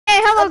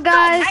hello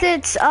guys,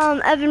 it's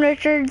Evan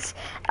Richards,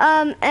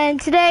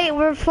 and today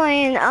we're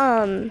playing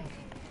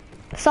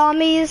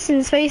zombies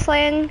in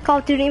Spaceland, Call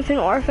of Duty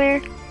Infinite Warfare.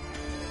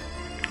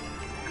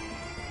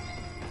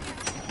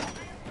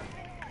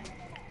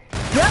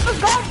 Yep, let's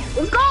go!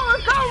 Let's go!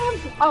 Let's go!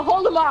 I'll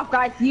hold them off,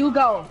 guys. You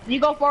go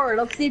forward.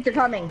 Let's see if they're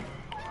coming.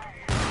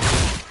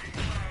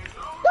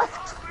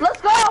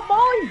 Let's go,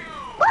 boys!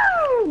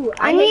 Woo!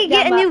 I need to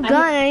get a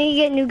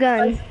new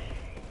gun.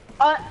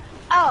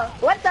 Oh,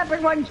 what's up,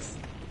 everyone?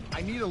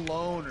 I need a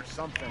loan or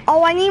something.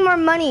 Oh, I need more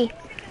money.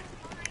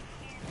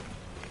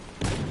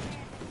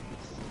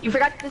 You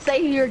forgot to say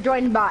who you're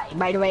joined by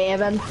the way,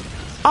 Evan.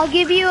 I'll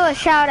give you a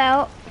shout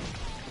out.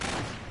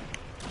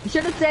 You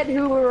should have said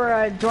who we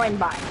were joined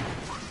by.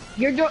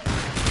 You're joined.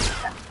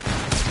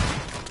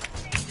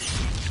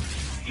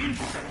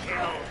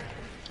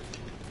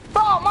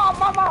 Boom!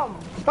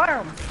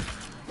 Boom!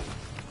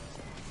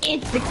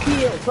 It's the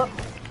kill.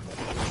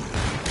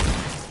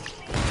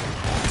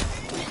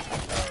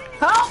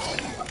 Help!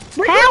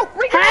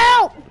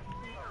 Help!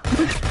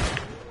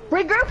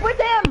 Regroup with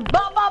him!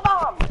 Boom!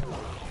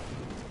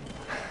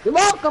 You're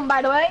welcome,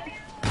 by the way.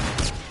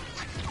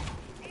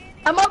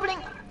 I'm opening.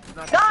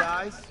 Not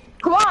guys.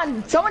 Come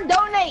on, someone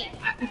donate.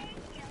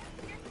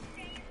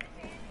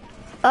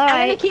 All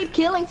right. I'm gonna keep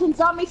killing some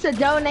zombies to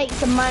donate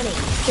some money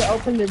to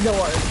open the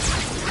doors.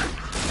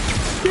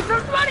 Keep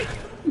those money.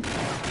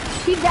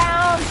 Keep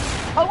down.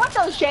 Oh, what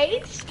those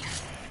shades?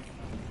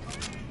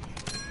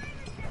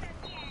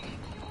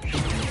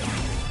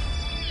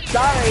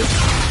 Sorry.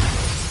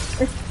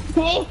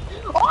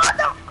 Oh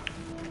no!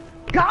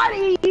 Got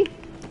it!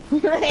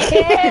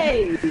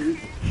 Hey!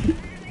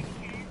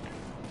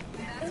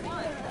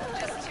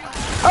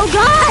 Oh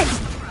God!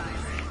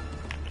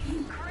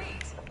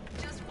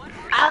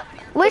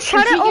 Let's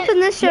try to open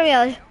this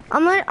area.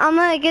 I'm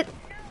gonna get.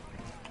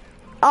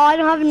 Oh, I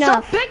don't have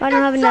enough. So I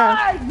don't have enough.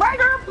 Red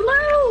or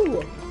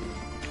blue?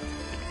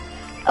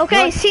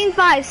 Okay, what? scene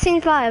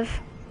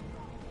 5.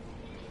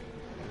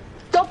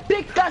 Don't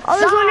pick the Oh,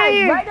 there's one right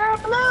here. Red or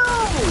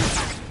blue?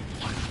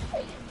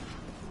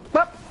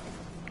 What?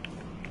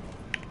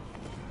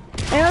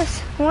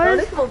 Yes. What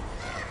is?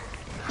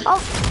 Oh.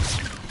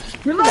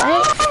 Reload!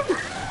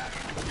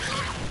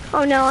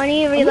 Oh no, I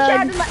need to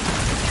reload.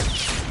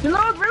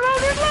 Reload!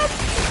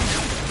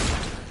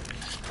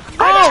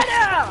 Oh!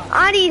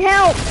 I need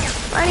help!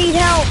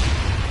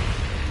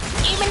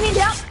 Even need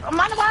help! I'm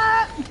on the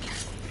way!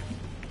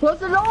 Close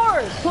the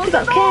doors! Close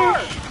the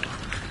doors!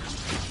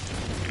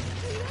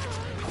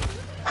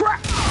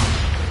 Crap!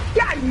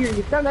 Get out of here,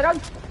 you son of a gun!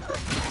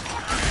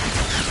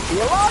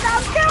 Reload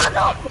out!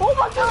 Oh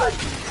my god!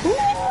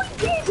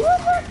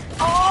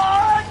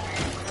 Oh!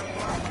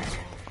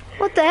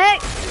 What the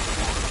heck?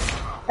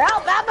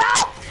 Help!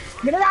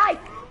 You're gonna die!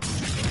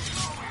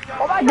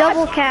 Oh my god!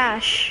 Double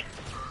cash.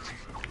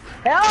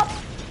 Help!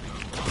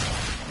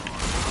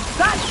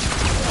 God!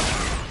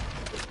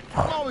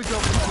 Always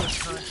open to a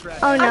contract.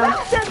 Oh no.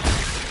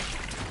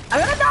 I'm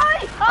gonna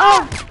die!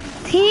 Oh!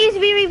 He needs to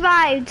be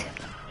revived.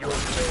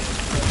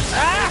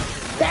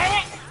 Dang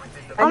it!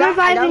 I'm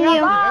reviving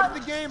you. That's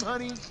the game,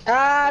 honey.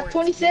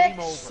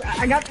 26.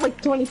 I got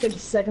like 26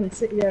 seconds.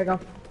 There we go.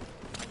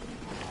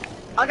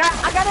 I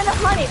got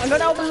enough money. I'm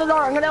gonna open the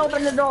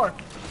door.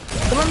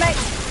 Come on, mate.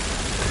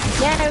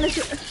 Yeah,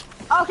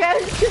 okay, I'm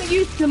just gonna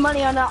use the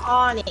money on the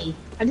awning.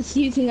 I'm just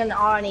using an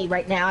awning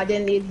right now. I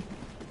didn't need.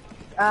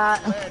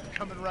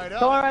 Coming right up.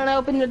 Someone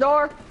open the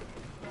door.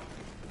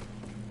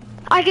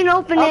 I can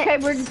open it. Okay,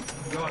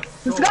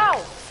 let's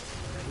go.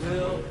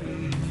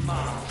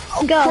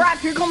 Oh Go. crap!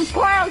 Here comes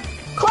clowns.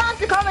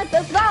 Clowns are coming.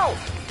 Let's go.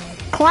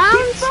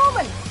 Clowns? Keep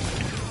moving.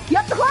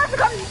 Yep, the clowns are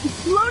coming.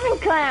 Exploding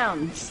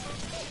clowns.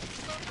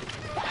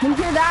 You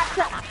hear that?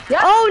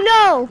 Yep. Oh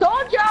no!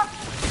 Soldier!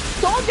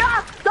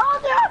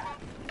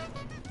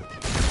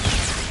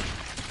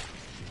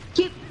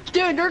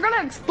 Dude, they're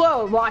gonna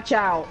explode. Watch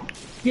out.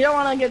 You don't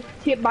want to get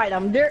hit by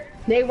them.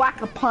 They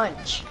whack a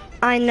punch.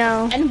 I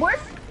know. And where's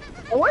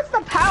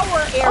the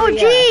power area? Oh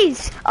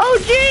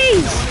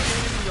jeez!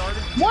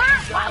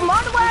 What? I'm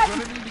on the way.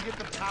 We're gonna need to get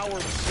the power.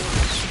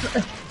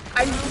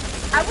 I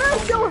really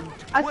still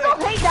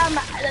hate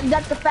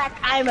that the fact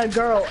I'm a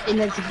girl in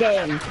this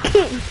game.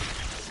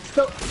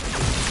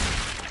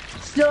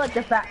 Still at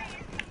the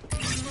fact.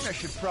 I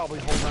should probably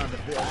hold on to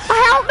this.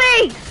 Help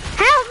me!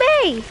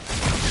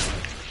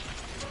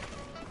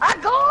 I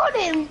got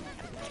him.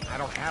 I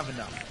don't have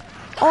enough.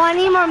 Oh, I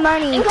need more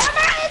money. Come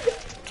in!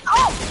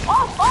 Oh!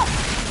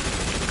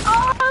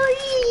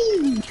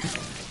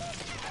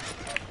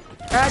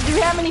 Do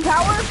we have any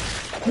power?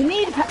 We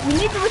need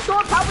to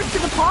restore power to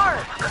the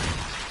park.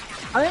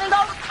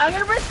 I'm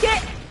gonna risk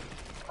it.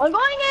 I'm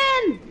going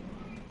in.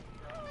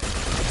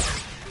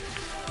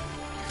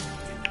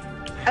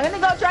 I'm gonna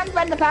go try and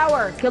find the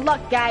power. Good luck,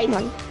 guys.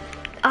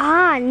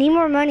 I need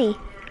more money.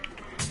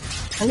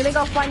 I'm gonna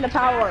go find the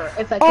power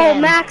if I can. Oh,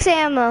 max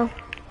ammo.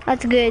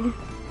 That's good.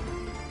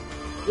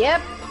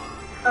 Yep.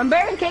 I'm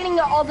barricading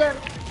all the.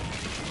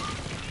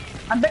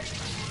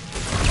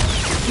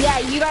 Yeah,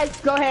 you guys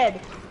go ahead.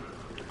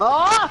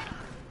 Oh!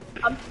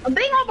 I'm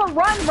being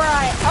overrun,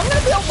 Brian. I'm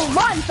gonna be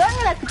overrun, so I'm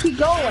gonna have to keep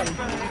going.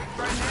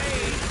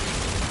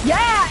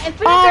 Yeah, infinite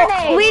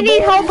grenade. Oh, we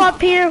need help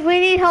up here. We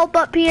need help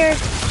up here.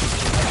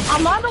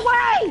 I'm on the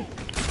way.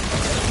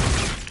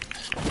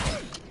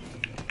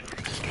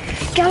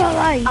 Get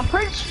away.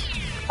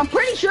 I'm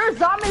pretty sure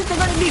zombies are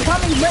gonna be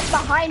coming right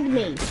behind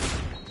me.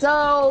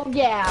 So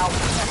yeah.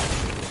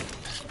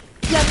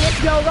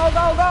 Let's go, go,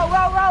 go, go,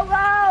 go, go,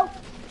 go.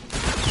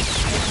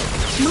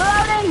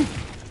 Loading.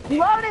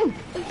 Loading.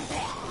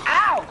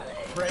 Ow.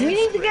 We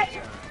need to get.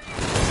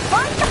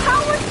 Find the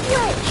power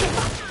switch.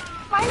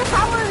 Find the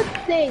power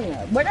thing.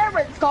 Whatever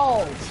it's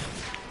called.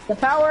 The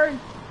power.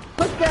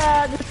 Put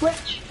the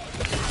switch.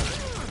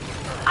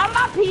 I'm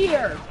up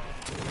here.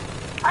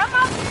 I'm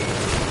up.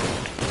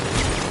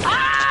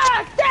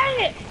 Ah, dang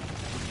it!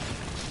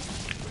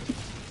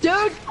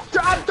 Dude,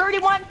 I'm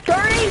 31,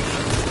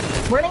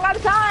 30. Running out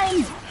of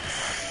time.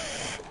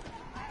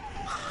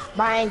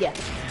 Behind you.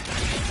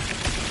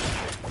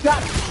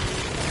 Got it.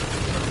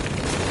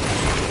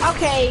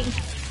 Okay.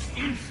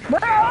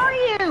 Where are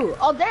you?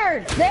 Oh,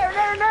 there.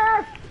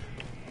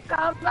 Go,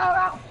 go,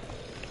 go.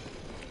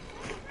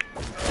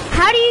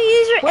 How do you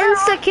use your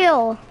insta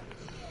kill?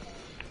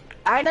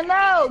 I don't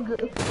know.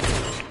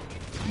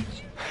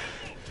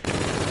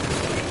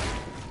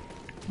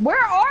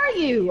 Where are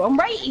you? I'm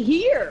right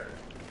here.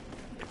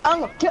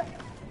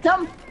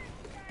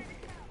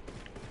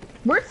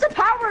 Where's the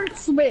power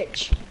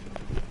switch?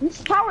 Where's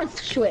the power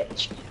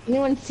switch?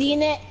 Anyone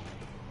seen it?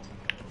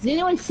 Has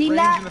anyone seen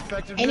that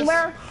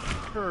anywhere?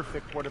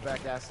 Perfect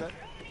quarterback asset.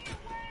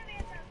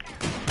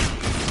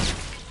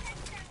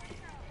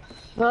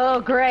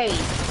 Oh, great.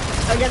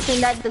 I guess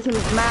that doesn't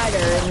matter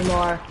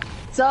anymore.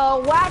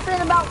 So what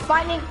happened about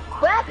finding?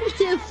 What happens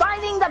to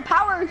finding the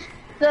power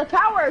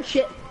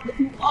shit?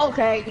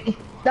 Okay,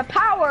 the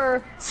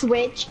power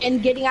switch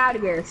and getting out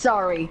of here.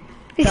 Sorry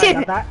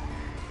about that.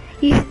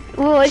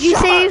 What did you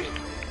say?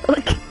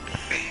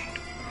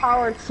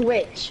 Power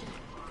switch.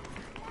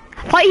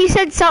 I thought you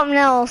said something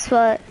else,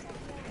 but...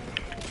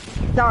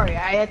 Sorry,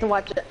 I had to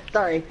watch it.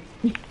 Sorry.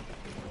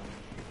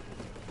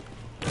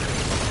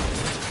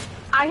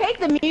 I hate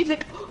the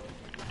music.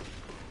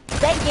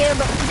 Thank you.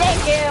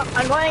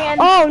 I'm going in.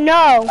 Oh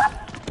no!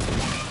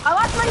 I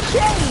lost my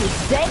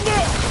shades. Dang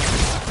it.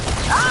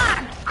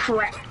 Ah,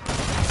 crap.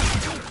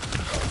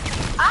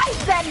 I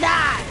said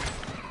that.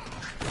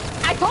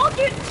 I told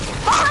you.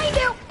 Behind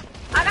you.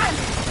 I got him.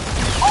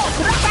 Oh,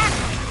 come back.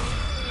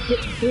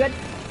 Good.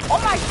 Oh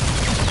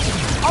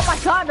my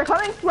God, they're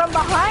coming from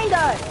behind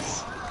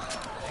us.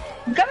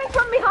 They're coming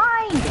from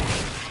behind.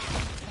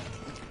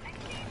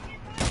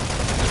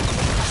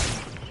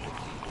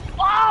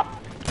 Oh,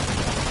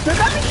 they're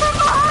coming from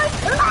behind.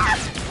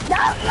 No.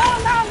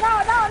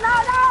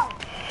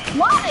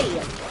 Why?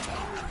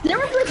 There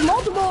was like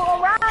multiple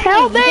around.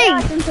 Help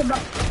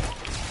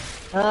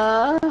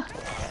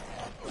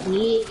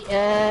me!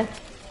 Yeah.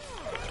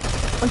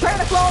 I'm trying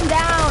to slow him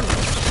down.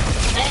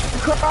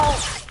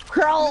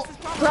 Crawl.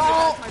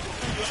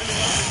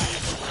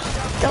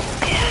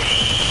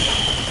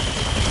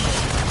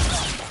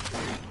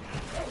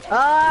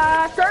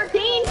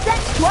 13,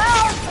 6,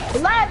 12,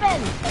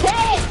 11,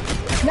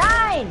 10,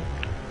 9,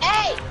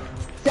 8,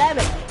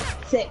 7,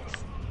 6,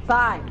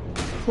 5,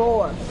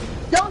 4.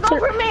 Don't go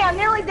for me, I'm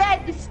nearly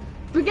dead. Just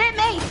forget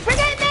me.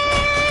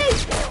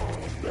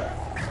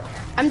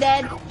 I'm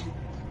dead.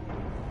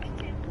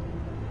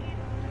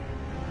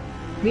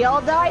 We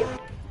all died?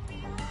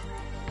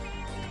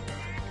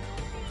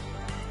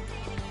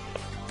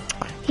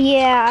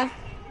 Yeah.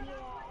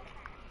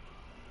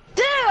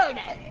 Dude!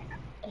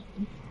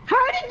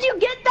 How did you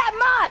get that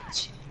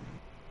much?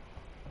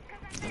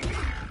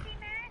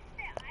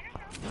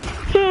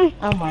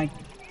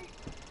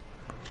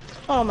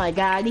 Oh my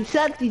God, he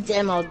said these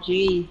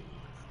MLG.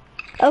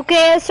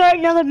 Okay, let's start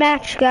another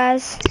match,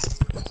 guys.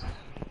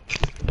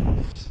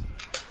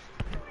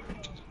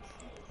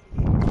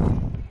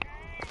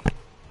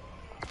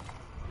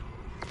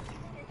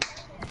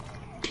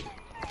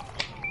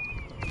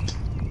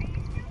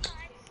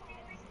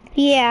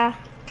 Yeah.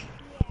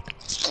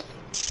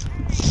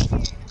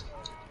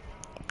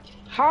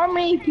 How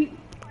many people?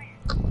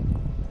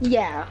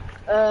 Yeah,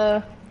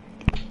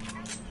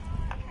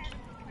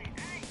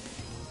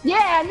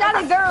 yeah,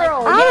 not a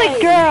girl.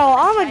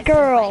 I'm a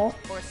girl.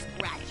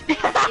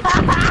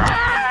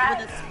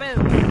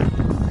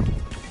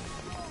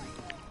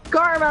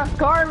 Karma.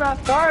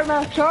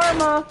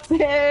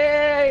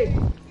 Hey.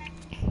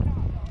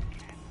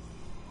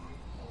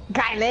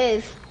 Guy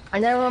live. I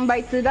never one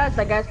bites the dust,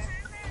 I guess.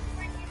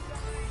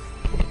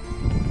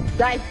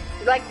 Like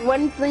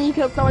when you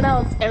kill someone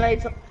else and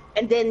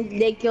then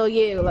they kill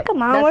you. Like,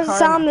 come on, where's the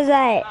zombies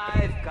at?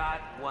 I've got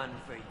one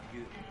for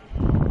you.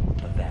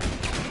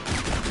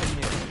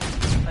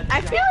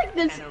 I feel like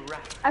this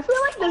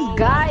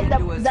guy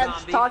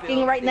that's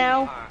talking right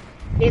now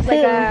is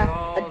like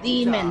a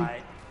demon.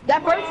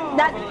 That person,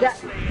 that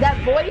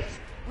voice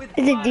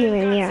It's a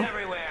demon, yeah.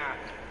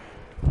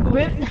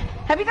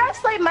 Have you guys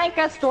played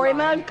Minecraft Story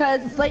Mode?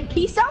 Cause like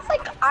he sounds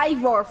like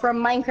Ivor from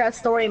Minecraft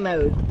Story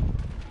Mode.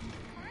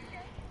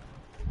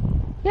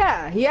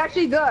 Yeah, he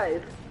actually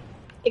does.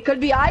 It could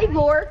be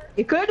Ivor.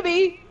 It could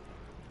be.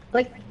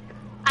 Like,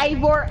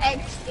 Ivor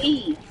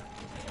XE.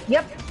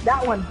 Yep,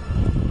 that one.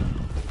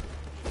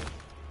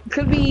 It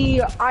could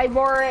be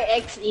Ivor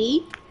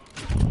XE.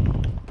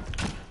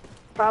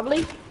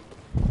 Probably.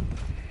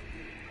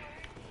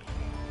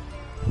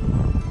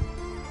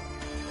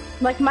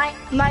 Like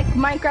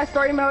Minecraft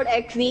Story Mode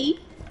XE.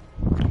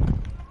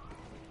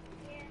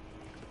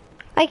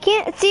 I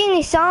can't see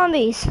any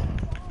zombies.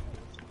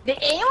 Did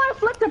anyone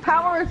flip the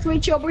power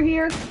switch over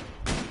here?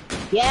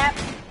 Yep.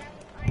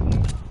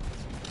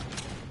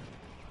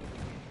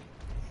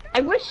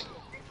 I wish,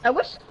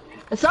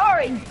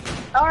 sorry.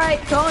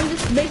 Alright, so I'm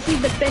just basically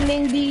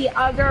defending the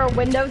other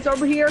windows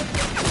over here.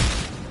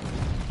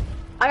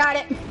 I got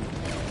it.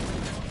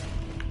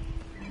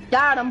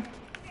 Got him.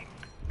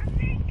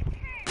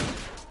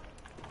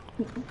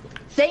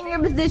 Stay in your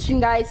position,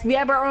 guys. We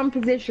have our own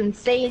position.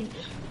 Stay.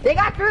 They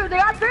got through. They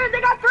got through.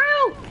 They got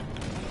through.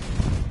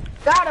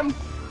 Got him.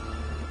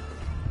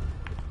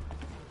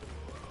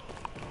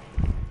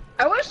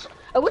 I wish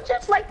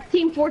it's like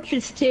Team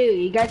Fortress 2.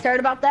 You guys heard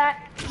about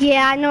that?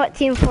 Yeah, I know what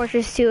Team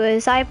Fortress 2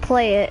 is. I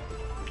play it.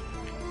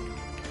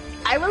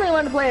 I really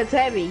want to play as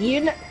heavy.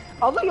 You know,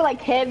 I'll look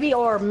like heavy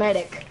or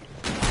medic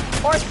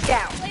or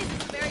scout.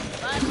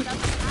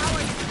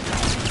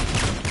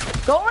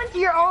 Go into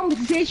your own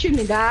position,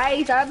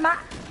 guys. I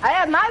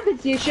have my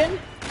position.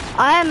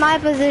 I have my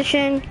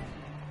position.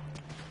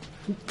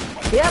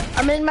 Yep,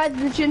 I'm in my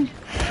position,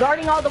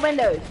 guarding all the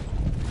windows.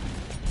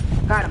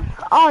 Got him.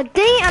 Oh,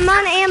 dang it, I'm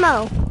out of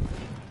ammo.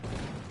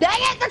 Dang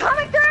it, they're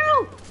coming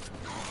through!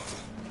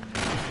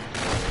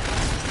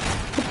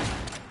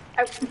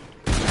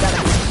 Got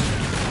him.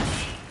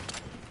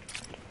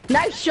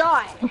 Nice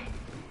shot.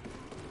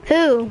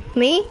 Who?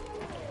 Me?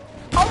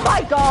 Oh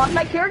my god,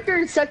 my character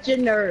is such a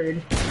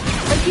nerd.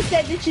 Like you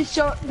said,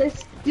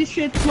 this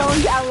should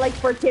slow down like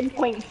for 10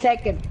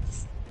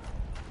 seconds.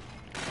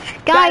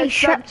 Guys,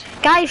 try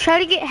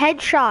to get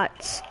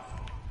headshots.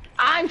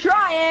 I'm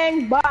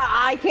trying, but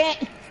I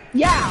can't.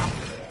 Yeah.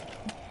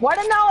 Want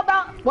to know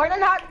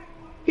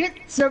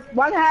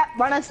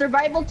want a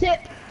survival tip?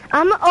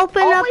 I'm gonna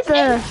open Always up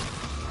the...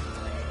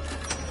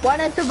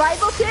 Want a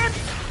survival tip?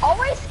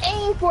 Always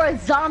aim for a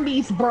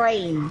zombie's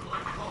brain.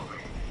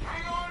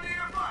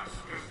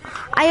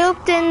 I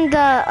opened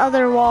the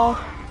other wall.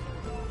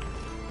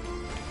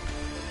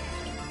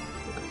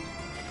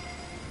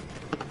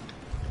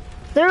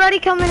 They're already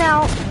coming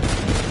out.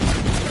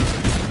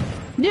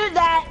 Do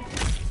that.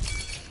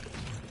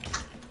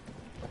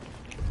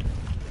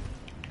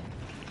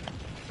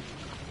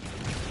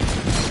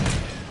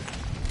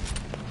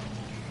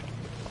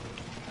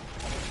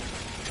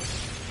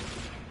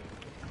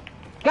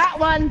 Got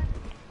one.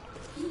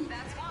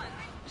 That's one.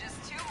 Just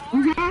two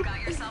more.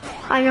 Got yourself a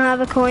I don't have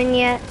a coin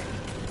yet.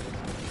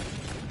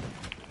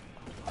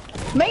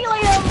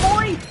 Melee them,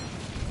 boy.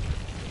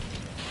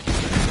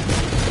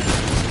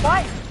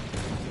 What?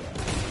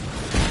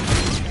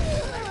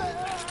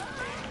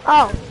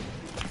 Oh.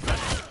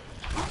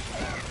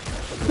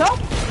 Nope.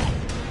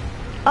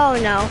 Oh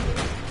no.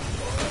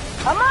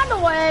 I'm on the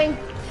way.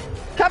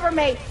 Cover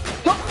me.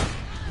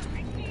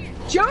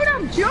 Shoot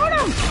him! Shoot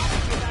him!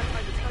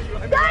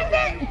 Dang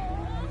it!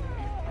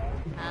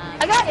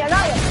 I got you.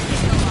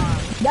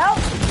 No.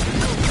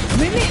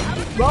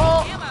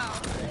 Well,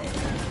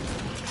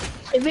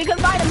 if we can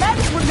find a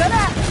medic,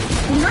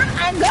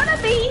 I'm gonna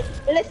be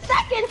in a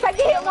second if I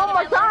get hit one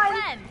more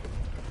time.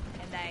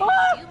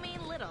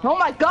 Oh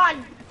my god,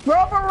 we're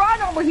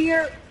overrun over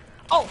here.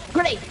 Oh,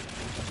 grenade.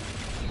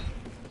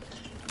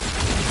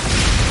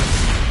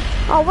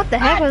 Oh, what the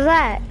heck was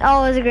that?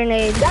 Oh, it was a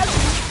grenade.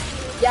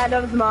 Yeah,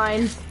 that was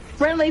mine.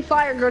 Friendly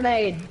fire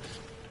grenade.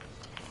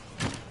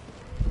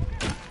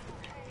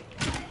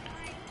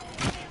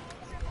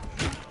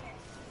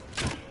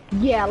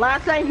 Yeah,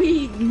 last time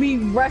we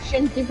rushed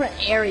in different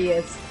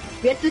areas.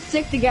 We have to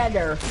stick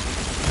together.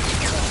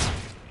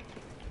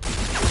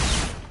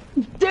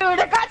 Dude,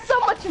 I got so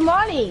much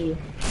money.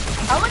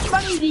 How much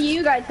money do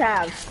you guys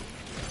have?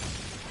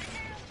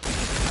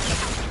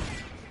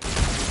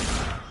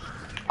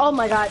 Oh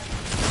my god.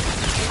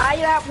 I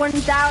got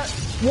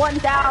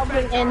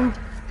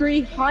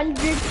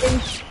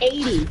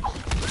 1,380.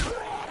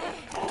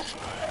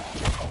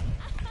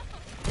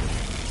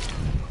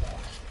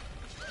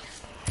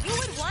 You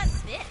would want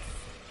this.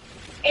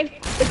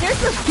 If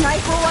there's a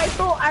sniper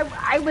rifle,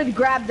 I would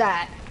grab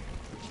that.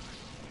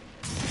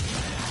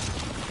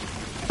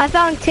 I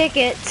found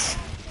tickets.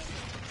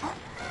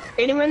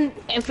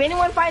 If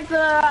anyone finds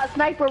a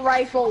sniper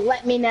rifle,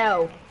 let me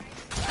know.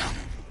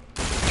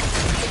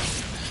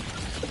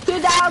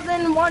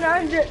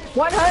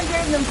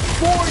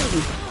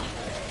 140.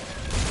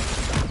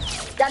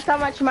 That's how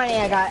much money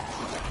I got.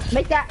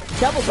 Make that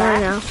double back.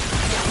 I know.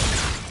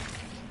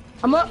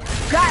 I'm up,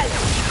 guys.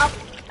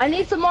 I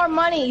need some more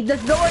money. The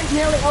door is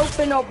nearly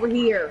open over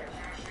here.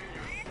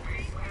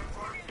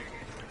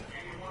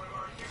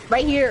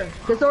 Right here.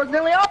 The door's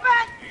nearly open.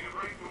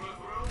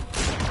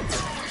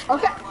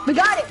 Okay, we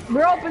got it.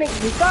 We're opening.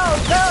 Go,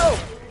 go.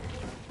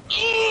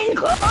 In.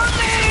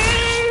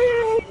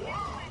 Incoming!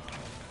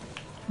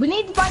 We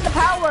need to find the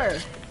power.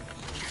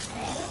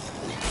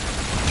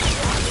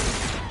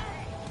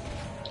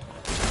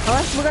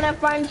 Unless we're gonna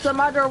find some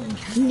other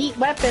neat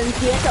weapons,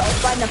 we have to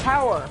find the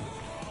power.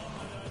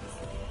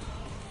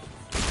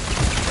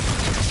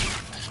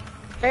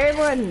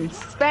 Everyone,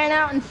 span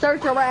out and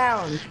search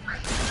around.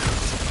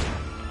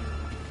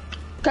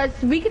 Cause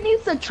we can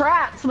use the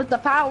traps with the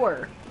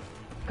power.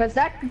 Cause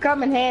that could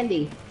come in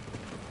handy.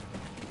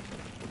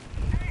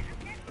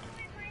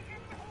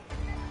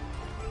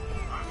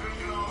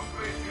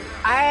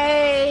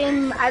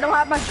 I don't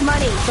have much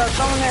money, so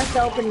someone has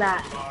to open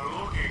that.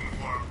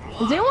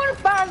 Has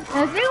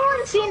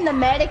anyone seen the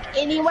medic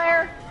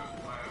anywhere?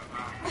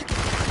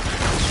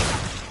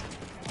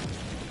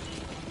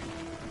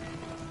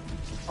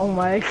 Oh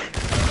my.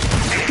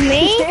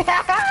 Me?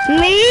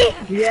 Me?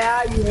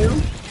 Yeah,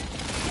 you.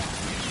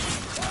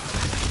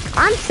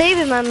 I'm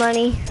saving my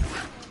money.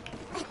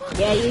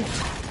 Yeah, you.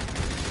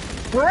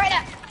 Right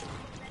up.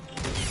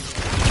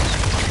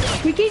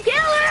 We can kill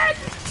it.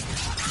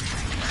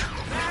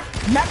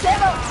 Max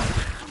ammo.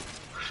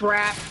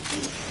 Crap.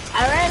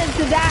 I ran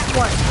into that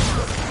one.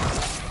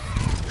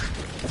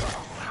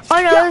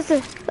 Oh no, this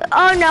is,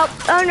 oh no,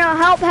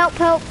 help, help,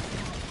 help.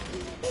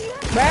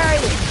 Where are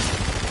you?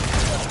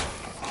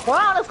 Come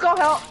on, let's go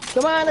help.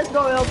 Come on, let's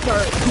go help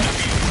first.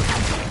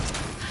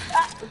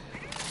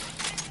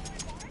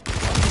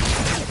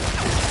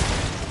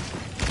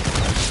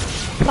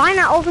 Fine,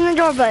 I open the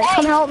door, but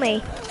come help me.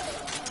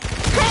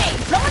 Hey,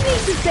 someone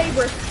needs to save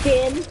her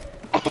skin.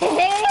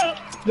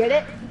 Get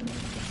it?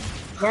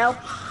 No.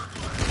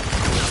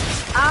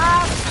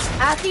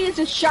 I think it's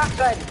a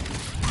shotgun.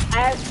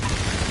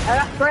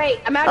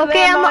 Great, I'm out of ammo.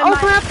 Okay, I'm gonna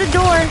open up the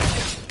door.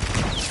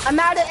 I'm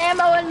out of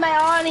ammo in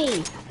my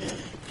Oni.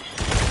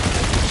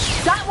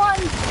 Got one.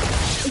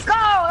 Let's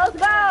go. Let's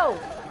go.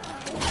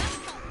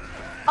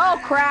 Oh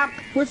crap.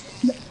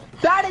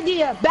 Bad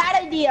idea. Bad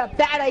idea.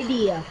 Bad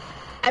idea.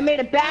 I made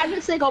a bad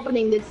mistake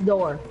opening this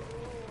door.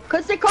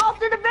 Cause they call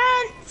through the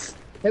vents.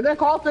 They're gonna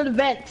crawl through the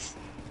vents.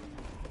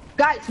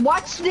 Guys,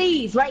 watch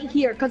these right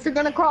here, cause they're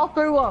gonna crawl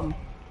through them.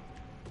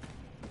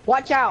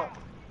 Watch out.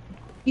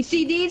 You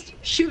see these?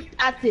 Shoot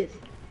at this.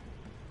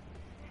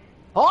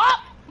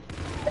 Oh!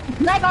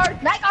 Night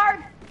guard! Night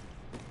guard!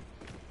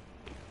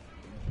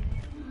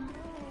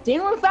 Did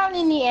anyone found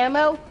any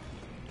ammo?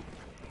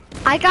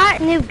 I got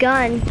a new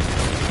gun.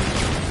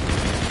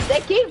 They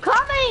keep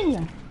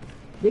coming!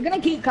 They're gonna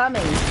keep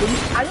coming.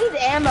 I need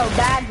ammo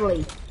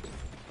badly.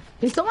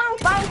 Can someone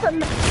find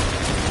some?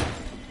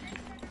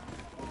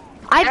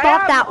 I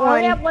bought that I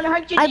only one. have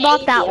 180. I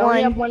bought that I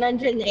only have one.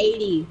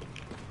 180.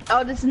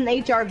 Oh, this is an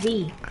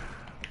HRV.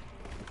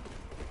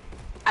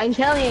 I'm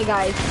telling you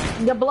guys,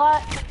 the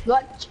blood,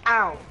 watch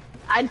out.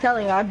 I'm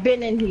telling you, I've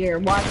been in here,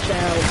 watch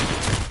out.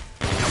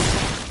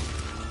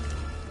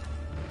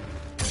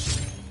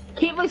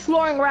 Keep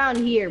exploring around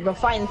here, we'll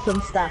find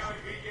some stuff.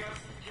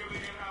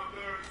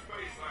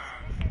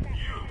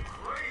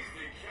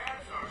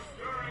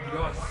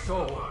 Your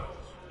soul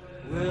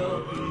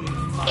will be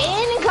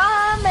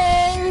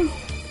Incoming!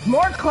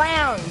 More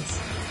clowns.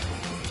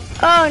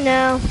 Oh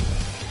no.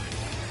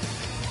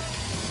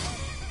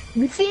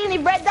 You see any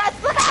red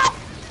dots? Look out!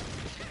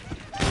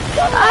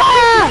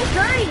 Ah!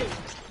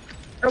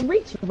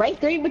 Reach right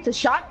 3 with the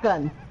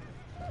shotgun.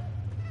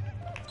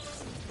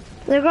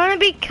 They're gonna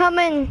be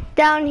coming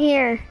down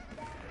here.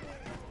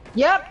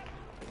 Yep.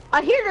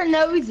 I hear their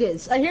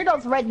noses. I hear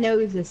those red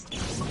noses.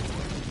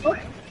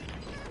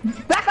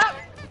 Back up!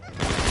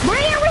 We're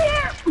here, we're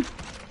here!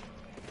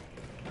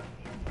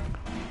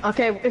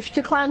 Okay, if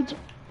the clown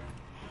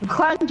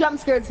jump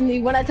scares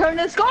me when I turn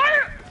this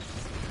corner!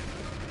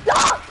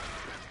 Ah!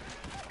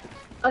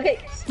 Okay,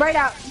 spread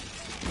out.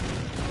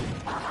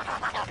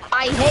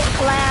 I hate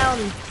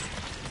clowns.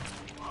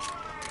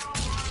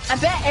 I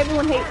bet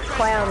everyone hates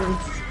clowns.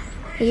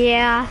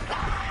 Yeah.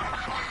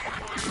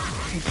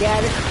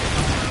 Get it?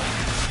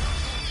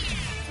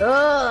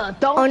 Ugh,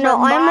 don't Oh no,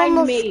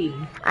 remind me.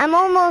 I'm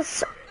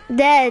almost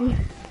dead.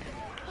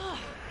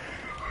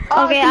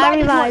 Oh, Okay, I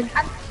somebody's revived.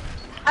 one.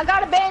 I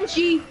got a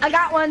banshee. I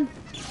got one.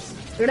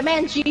 You're the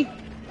banshee.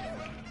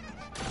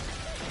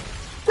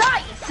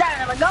 Die, you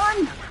son of a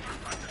gun!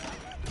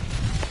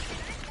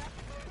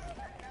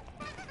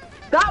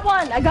 Got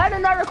one. I got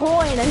another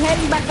coin. I'm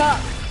heading back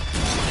up.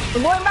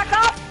 We're going back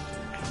up.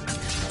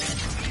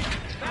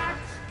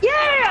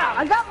 Yeah,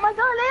 I got my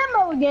gun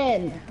ammo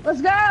again.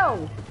 Let's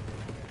go.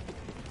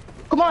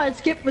 Come on,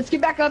 let's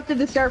get back up to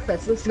the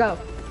surface. Let's go.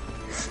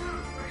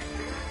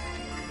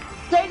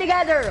 Stay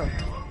together.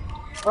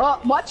 Oh,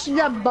 watch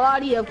the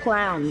body of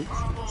clowns.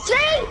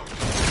 See?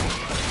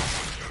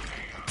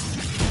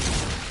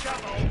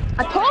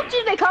 I told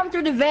you they come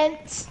through the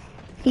vents.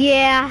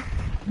 Yeah.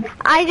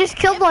 I just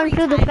killed one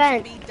through the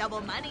fence.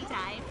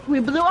 We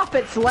blew up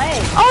its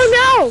leg.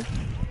 Oh no!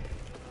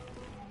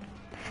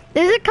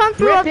 Does it come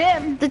through Rip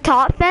him. the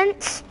top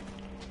fence?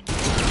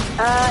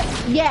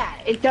 Yeah,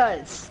 it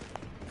does.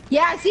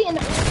 Yeah, I see.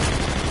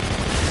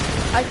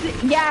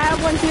 Yeah, I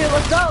have one too.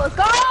 Let's go. Let's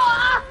go.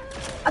 Ah!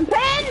 I'm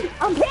pinned.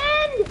 I'm pinned.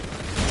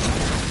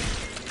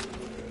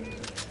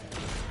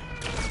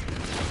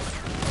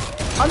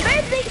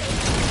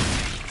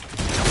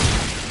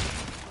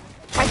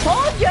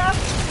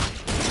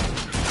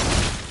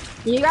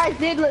 You guys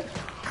did.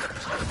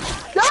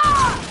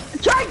 Ah!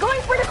 Try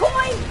going for the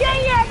coin. Dang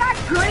it! I got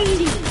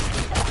greedy.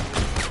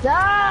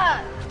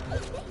 Ah!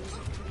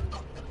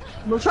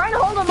 We're trying to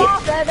hold them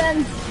off,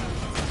 Evan.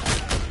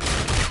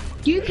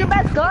 Use your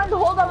best gun to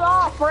hold them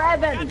off for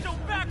Evan.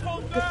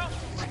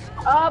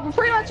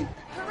 Pretty much.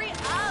 Hurry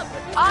up!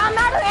 I'm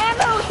out of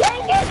ammo.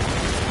 Dang it!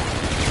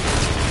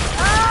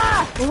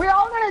 Ah! We're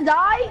all gonna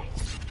die.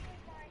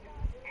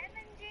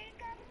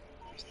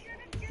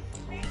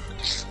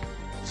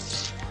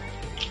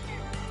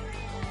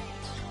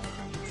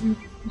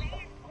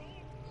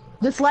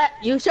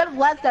 You should have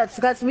left us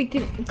because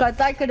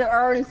I could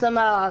earn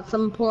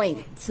some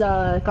points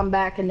come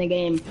back in the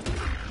game.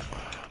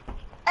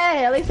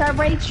 Hey, at least I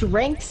reached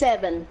rank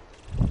 7.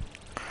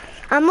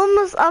 I'm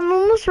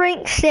almost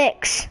rank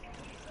 6.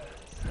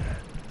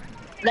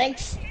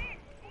 Thanks.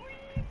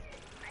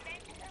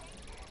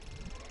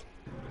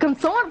 Can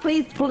someone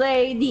please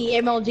play the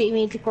MLG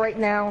music right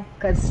now?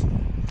 But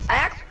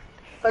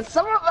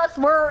some of us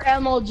were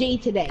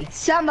MLG today.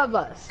 Some of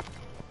us.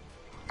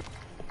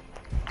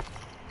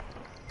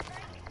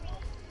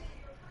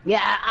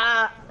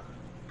 Yeah,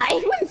 I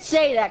wouldn't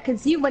say that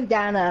because you went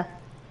down a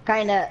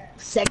kind of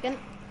second,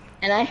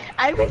 and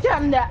I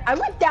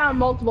went down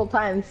multiple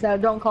times. So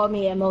don't call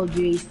me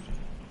MLG.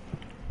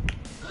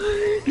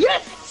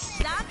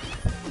 Yes!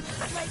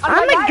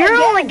 I'm a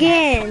girl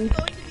again.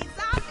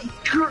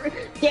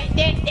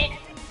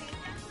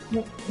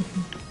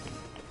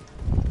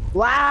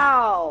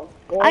 Wow.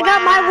 I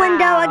got my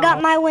window. I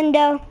got my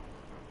window.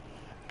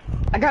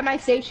 I got my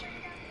station.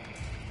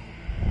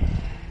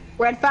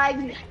 We're at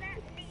 5.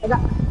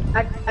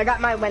 I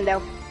got my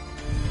window.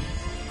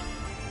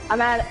 I'm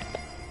at it.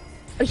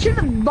 I should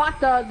have bought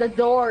the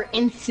door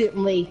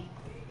instantly.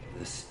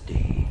 The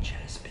stage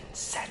has been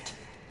set.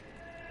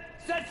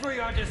 Set for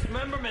your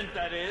dismemberment,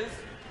 that is.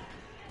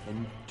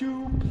 And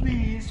do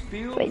please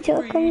feel Wait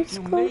till it free comes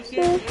to make it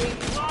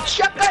a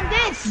Shotgun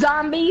this,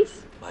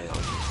 zombies! My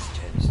audience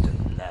tends to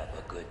love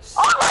a good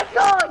Oh my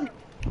god!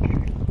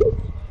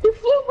 You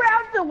flew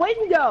around the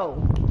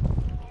window!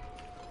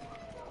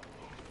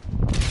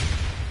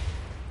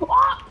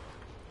 Oh!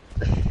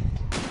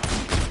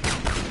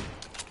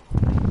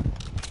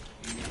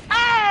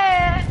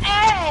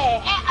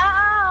 Hey!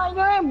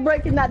 You ain't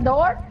breaking that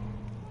door!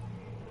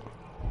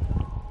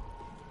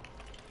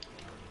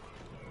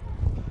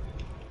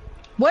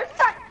 What's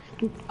that?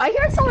 I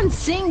hear someone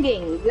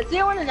singing. Is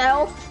anyone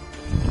else?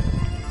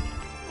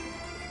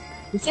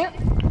 Is it?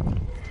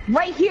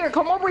 Right here,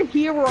 come over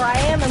here where I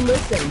am and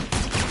listen.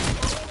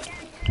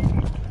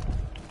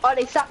 Oh,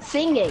 they stopped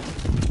singing.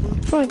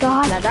 Oh my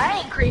god. Now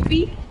that ain't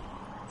creepy.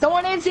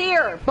 Someone is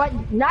here, but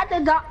not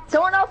the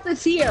someone else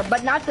is here,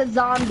 but not the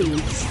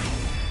zombies.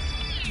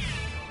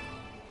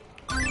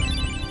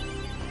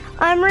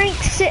 I'm rank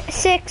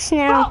 6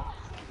 now. Oh.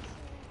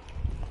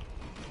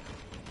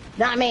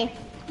 Not me.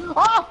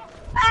 Oh!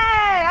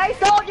 Hey! I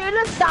told you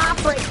to stop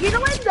breaking the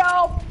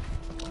window!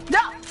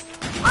 No!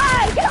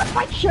 Hey! Get off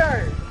my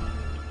shirt!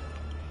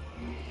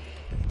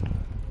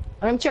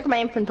 I'm gonna check my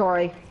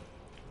inventory.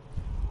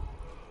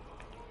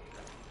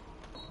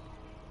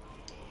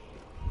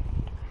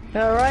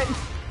 Alright.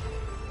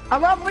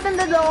 I'm opening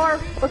the door.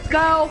 Let's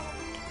go.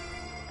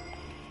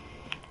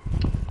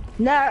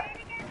 No.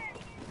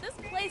 This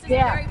place is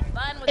Yeah. very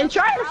fun with And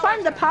try to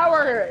find the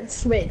power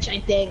switch, I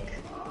think.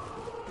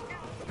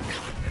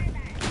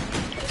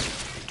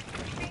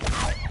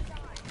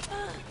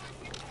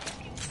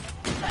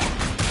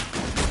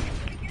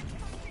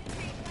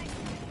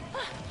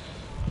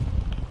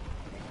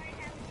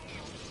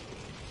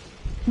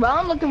 Well,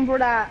 I'm looking for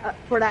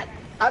that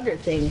other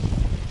thing.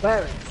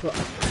 Where it's,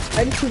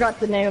 I just forgot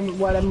the name of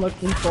what I'm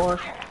looking for.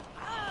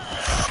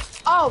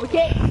 Oh, we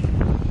can't.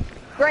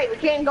 Great, we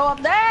can't go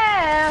up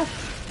there.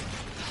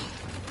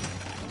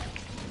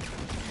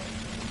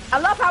 I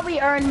love how we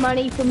earn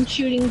money from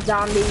shooting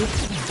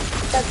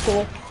zombies. That's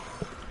cool.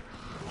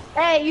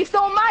 Hey, you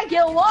stole my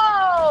kill.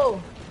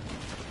 Whoa!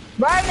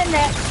 Right in the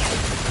neck.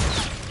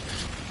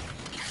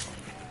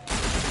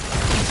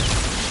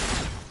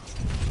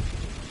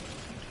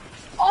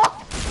 Oh!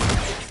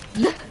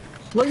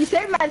 Well, you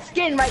saved my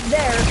skin right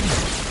there.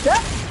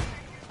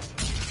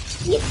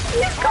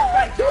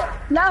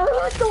 Now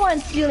who's the one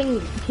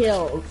stealing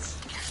kills?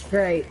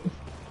 Great.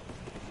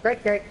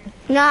 Great.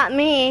 Not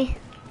me.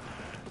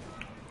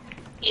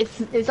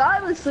 It's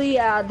obviously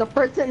the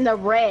person in the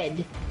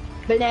red.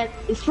 But then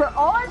it's for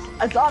us,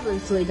 it's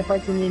obviously the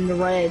person in the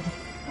red.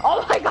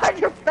 Oh my god,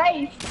 your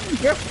face!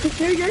 Your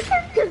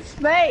character's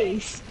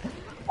face!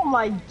 Oh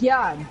my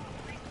god.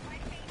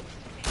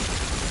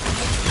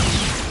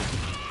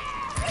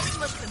 This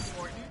looks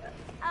important.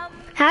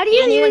 How do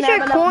you Anyone use your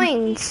have enough-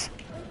 coins?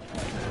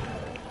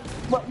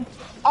 What,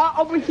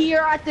 over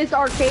here at this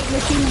arcade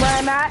machine where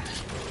I'm at.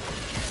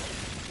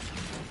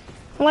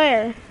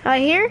 Where?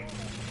 Right here?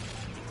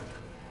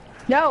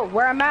 No,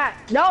 where I'm at.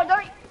 No,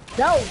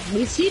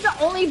 you see the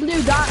only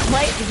blue dot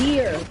right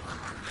here.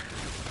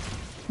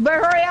 But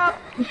hurry up.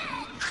 Just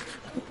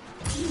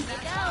 2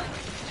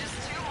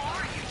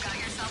 more, you've got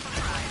yourself a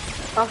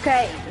prize.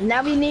 Okay,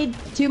 now we need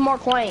 2 more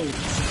coins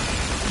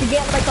to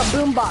get like a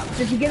boombox.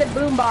 If you get a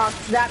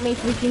boombox, that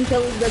means we can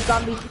kill the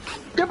zombies.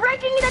 They're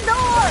breaking the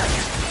door!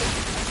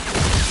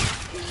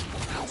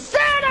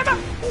 Son of a...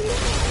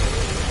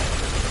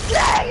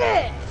 Dang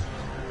it!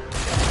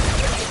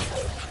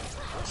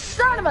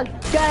 Son of a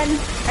gun!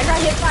 I got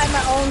hit by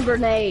my own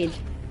grenade.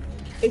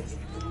 It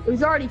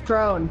was already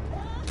thrown.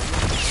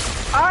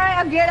 Alright,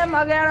 I'll get him,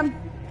 I got him.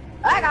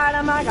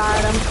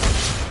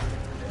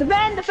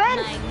 Defend!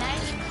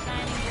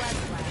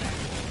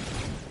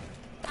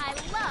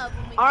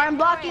 Alright, I'm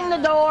blocking the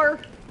door.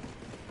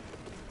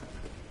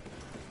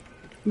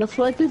 Let's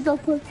flip this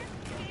up.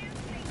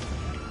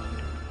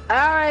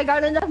 Alright,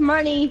 got enough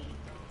money.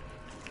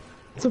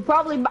 So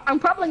I'm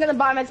probably gonna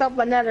buy myself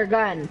another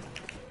gun.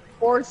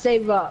 Or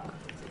save up.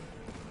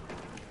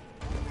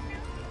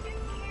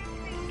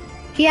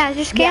 Yeah,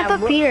 just camp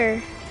up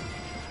here.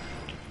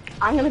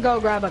 I'm gonna go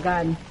grab a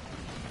gun.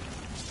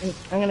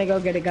 I'm gonna go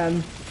get a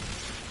gun.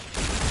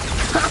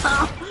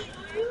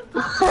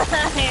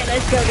 Hey,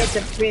 let's go get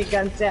the free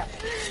gun set.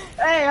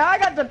 Hey, I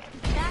got the...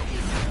 That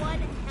is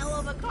one hell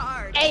of a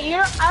card. Hey,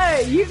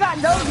 you got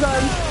those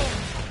guns.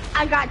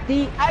 I got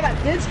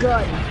this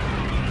gun.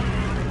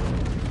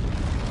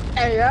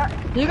 Hey,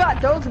 you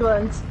got those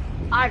guns.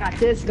 I got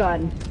this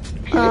gun.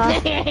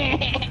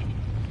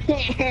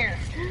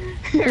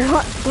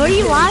 What are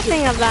you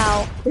laughing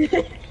about?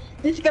 This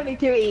is gonna be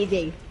too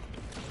easy.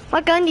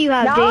 What gun do you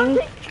have, Jane?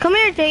 Come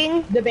here,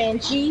 Jane. The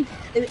Banshee.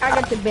 I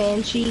got the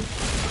Banshee.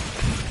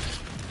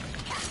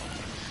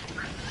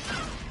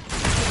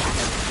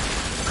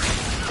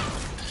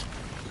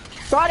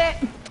 Got it.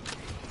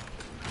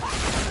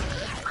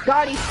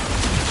 Got it.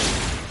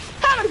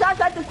 How many times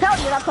I have to tell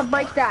you not to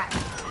break that?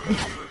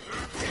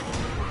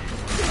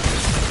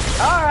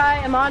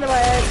 Alright, I'm on the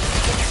way.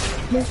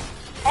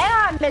 And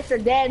I'm Mr.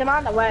 Dead, I'm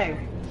on the way.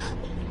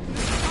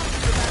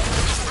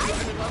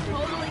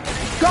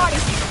 Got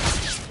it.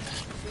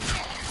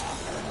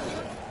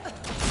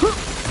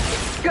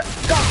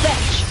 Go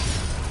fetch.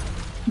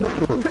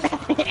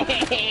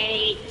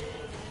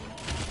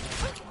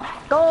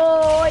 Go.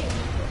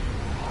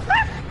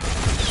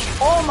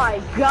 Oh my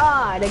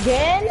god,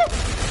 again?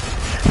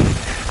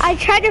 I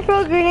tried to throw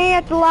a grenade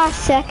at the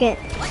last second.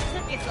 What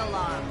took you so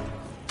long?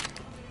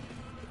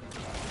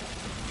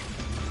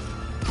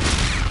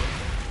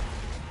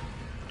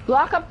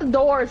 Block up the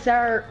doors,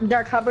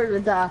 they're covered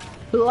with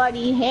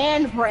bloody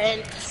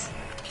handprints.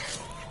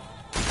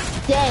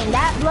 Dang,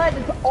 that blood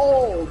is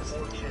old.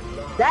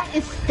 That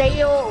is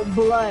stale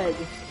blood.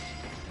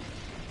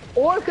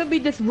 Or it could be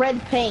just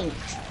red paint.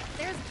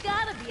 There's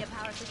gotta be a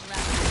power switch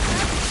around.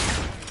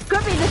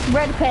 Could be just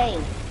red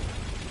paint.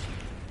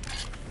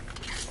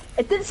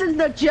 If this is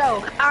the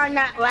joke, I'm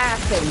not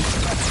laughing.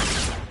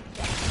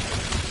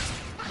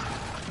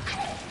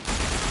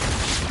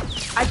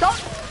 I thought,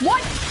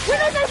 what? When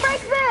did they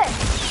break this?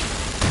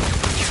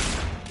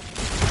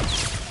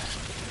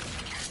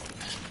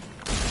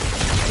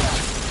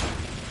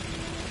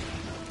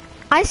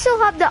 I still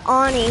have the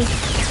Ani.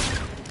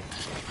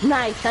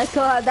 Nice, I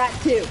still have that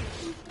too.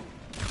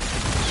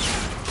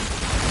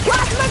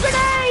 Plasma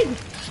grenade!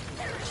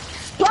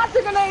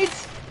 Plasma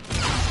grenades!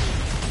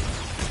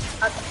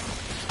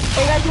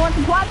 Hey guys, you want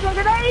some plasma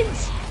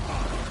grenades?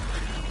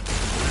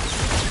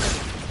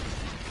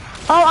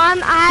 Oh, I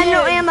have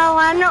no ammo.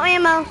 I have no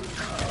ammo.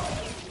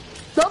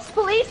 Those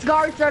police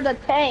guards are the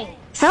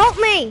tanks. Help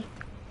me.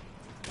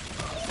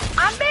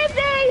 I'm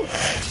busy!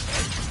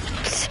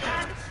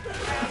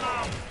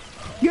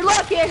 You're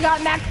lucky I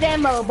got max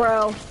ammo,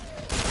 bro.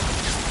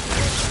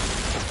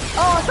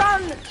 Oh,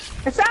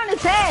 it's on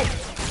his head!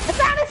 It's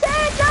on his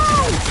head,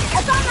 no!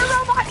 It's on the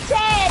robot's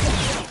head!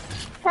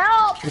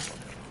 Help!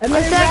 I'm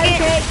A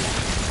second.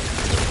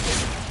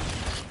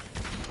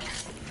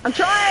 I'm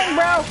trying,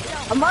 bro!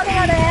 I'm running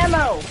out of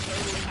ammo!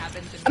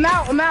 I'm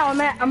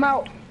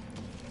out!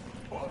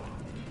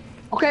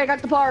 Okay, I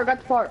got the part,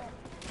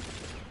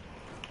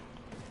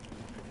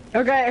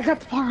 Okay, I got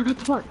the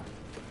part.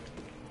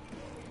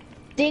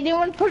 Did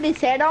anyone put his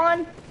head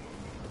on?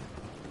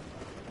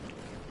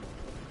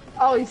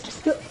 Oh, he's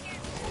still...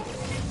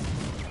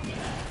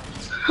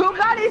 Who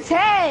got his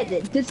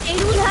head? Does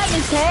anyone have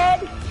his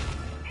head?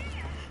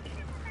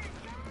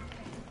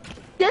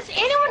 Does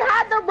anyone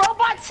have the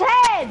robot's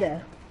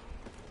head?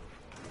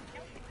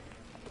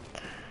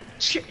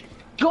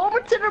 Go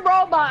over to the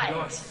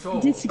robot.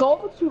 Just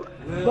go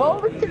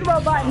over to the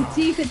robot and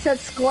see if it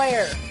says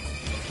square.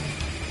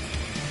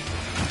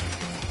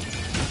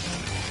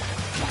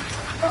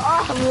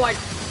 Oh my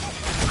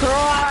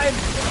God!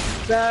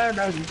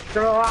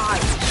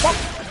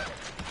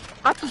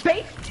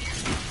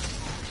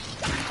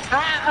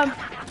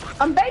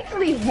 I'm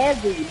basically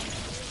heavy.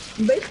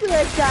 I'm basically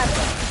like that.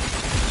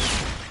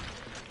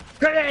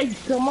 Great,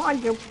 come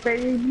on, you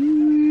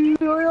baby.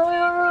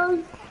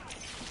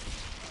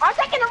 I'm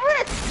taking a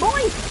risk,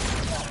 boys.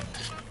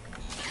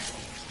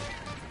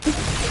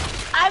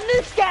 I'm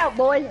the scout,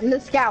 boys. I'm the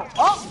scout.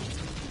 Oh,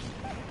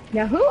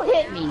 now who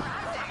hit me?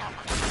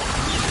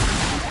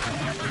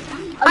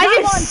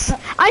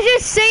 I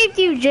just saved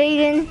you,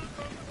 Jaden.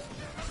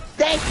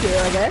 Thank you,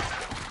 I guess.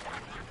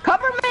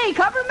 Cover me!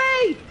 Cover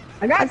me!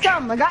 I got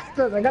some. I got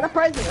some. I got a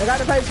present. I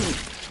got a present.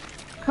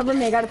 Cover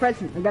me. I got a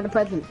present. I got a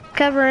present.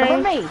 Covering.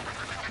 Cover me.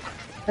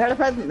 I got a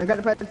present. I got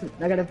a present.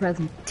 I got a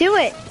present. Do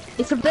it.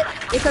 It's a bit.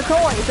 It's a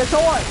toy. It's a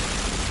toy.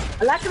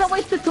 I'm not gonna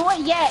waste the toy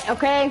yet,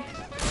 okay?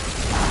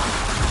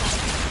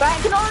 But I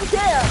can only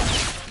tell.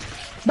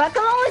 But I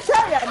can only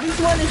tell you, this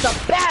one is a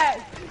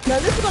bad. No,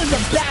 this one's a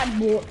bad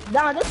boy.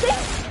 No, this thing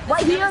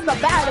right here is a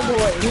bad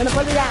boy. I'm gonna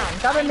put it down.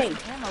 Cover me.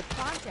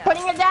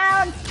 Putting it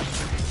down.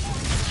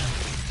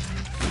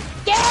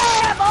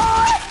 Yeah,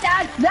 boy.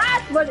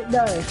 That's what it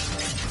does.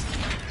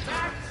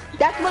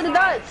 That's what it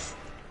does.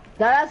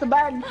 That's a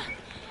bad.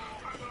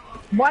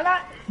 Why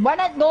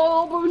not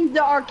go over to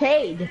the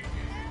arcade?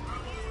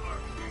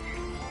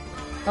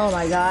 Oh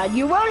my god,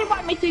 you really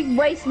want me to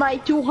waste my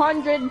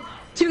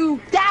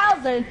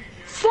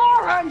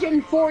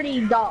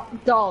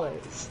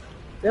 $202,440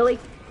 Really?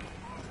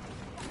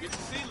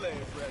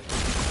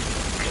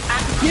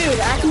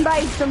 Dude, I can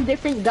buy some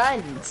different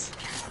guns.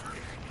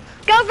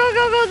 Go, go,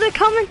 go, go, they're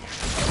coming.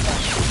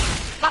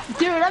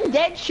 Dude, I'm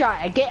dead shot.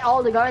 I get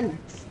all the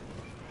guns.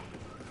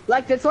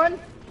 Like this one?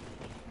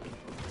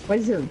 What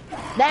is it?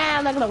 Nah,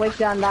 I'm not gonna waste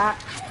it on that.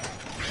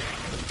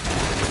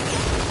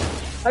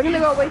 I'm gonna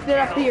go waste it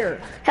up here.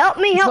 Help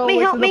me, help me,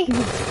 help me.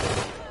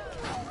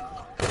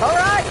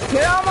 Alright,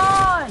 come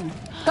on!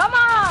 Come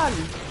on!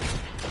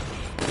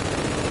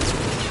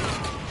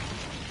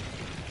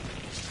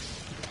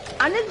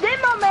 I'm the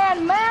demo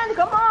man,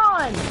 come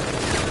on!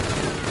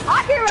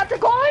 I hear about the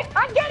coin!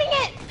 I'm getting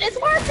it! It's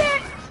worth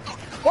it!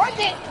 Worth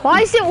it!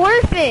 Why is it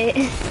worth it?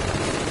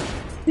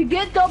 To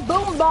get the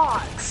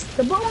boombox.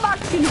 The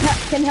boombox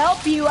can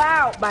help you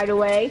out, by the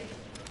way.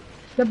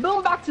 The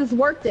boombox is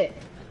worth it.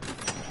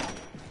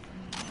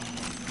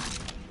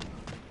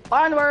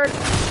 Onward!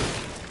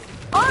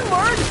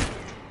 Onward!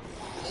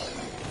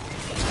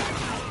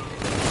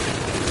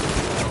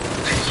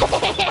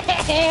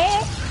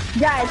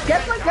 Guys,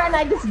 guess what gun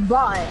I just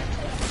bought?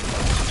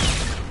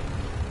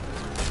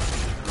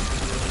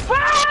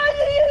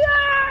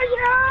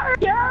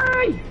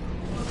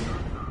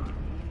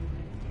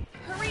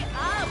 Hurry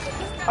up!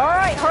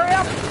 Alright, hurry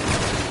up!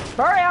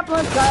 Hurry up,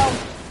 let's go!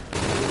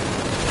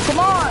 Come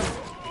on!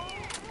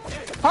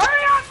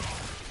 Hurry up!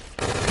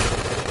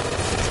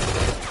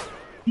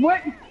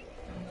 What?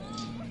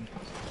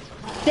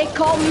 They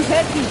call me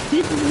heavy.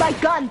 This is my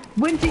gun.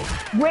 When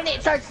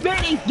it starts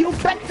spinning, you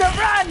better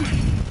run.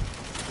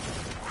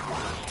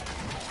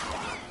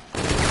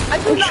 I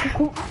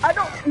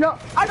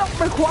don't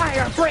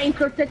require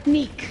brains or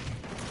technique.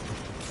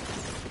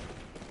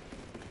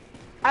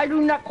 I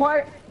do not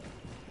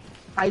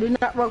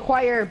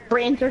require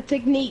brains or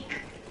technique.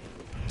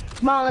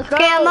 Come on, let's go.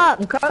 Okay, I'm up.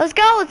 Let's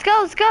go, let's go,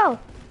 let's go.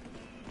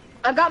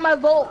 I got my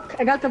Volk.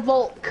 I got the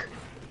Volk.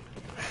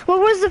 Well,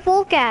 where's the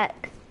Volk at?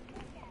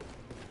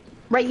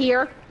 Right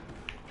here.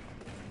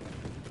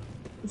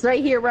 It's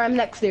right here where I'm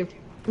next to.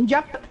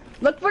 Jump.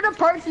 Look for the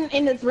person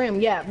in this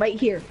room. Yeah, right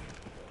here.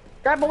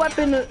 Grab a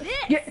weapon.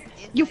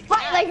 You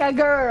fight like a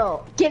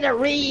girl. Get a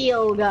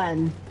real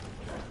gun.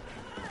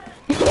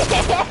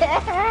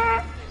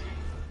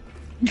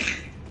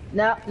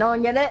 No, no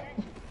one get it?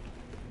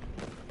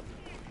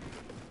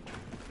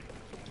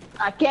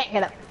 I can't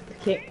get it.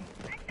 Okay.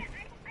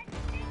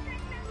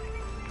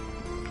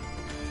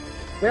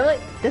 Really?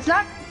 That's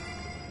not?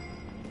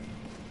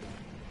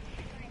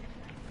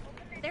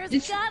 There's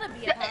gotta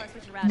be a power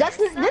switch around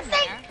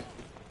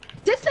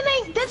This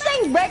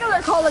ain't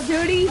regular Call of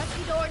Duty.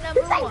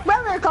 This ain't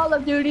regular Call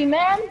of Duty,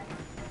 man.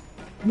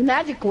 The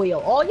magic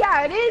wheel. Oh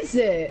yeah, it is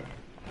it.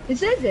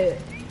 This is it.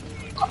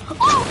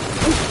 Oh!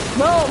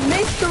 Well,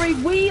 mystery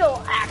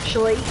wheel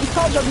actually. It's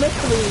called the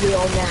mystery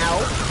wheel now.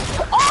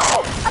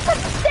 Oh! I got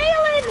the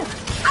Stalin!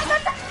 I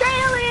got the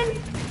Stalin!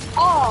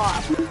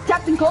 Oh,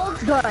 Captain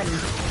Cold's gun.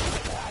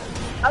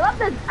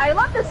 I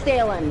love the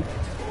Stalin.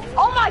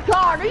 Oh my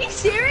god, are you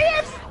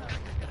serious?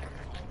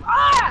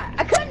 Ah!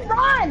 I couldn't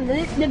run!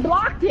 They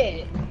blocked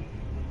it!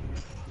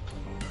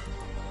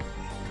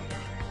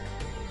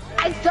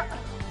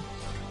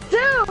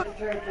 Dude!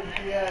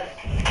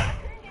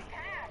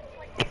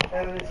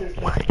 Evidence is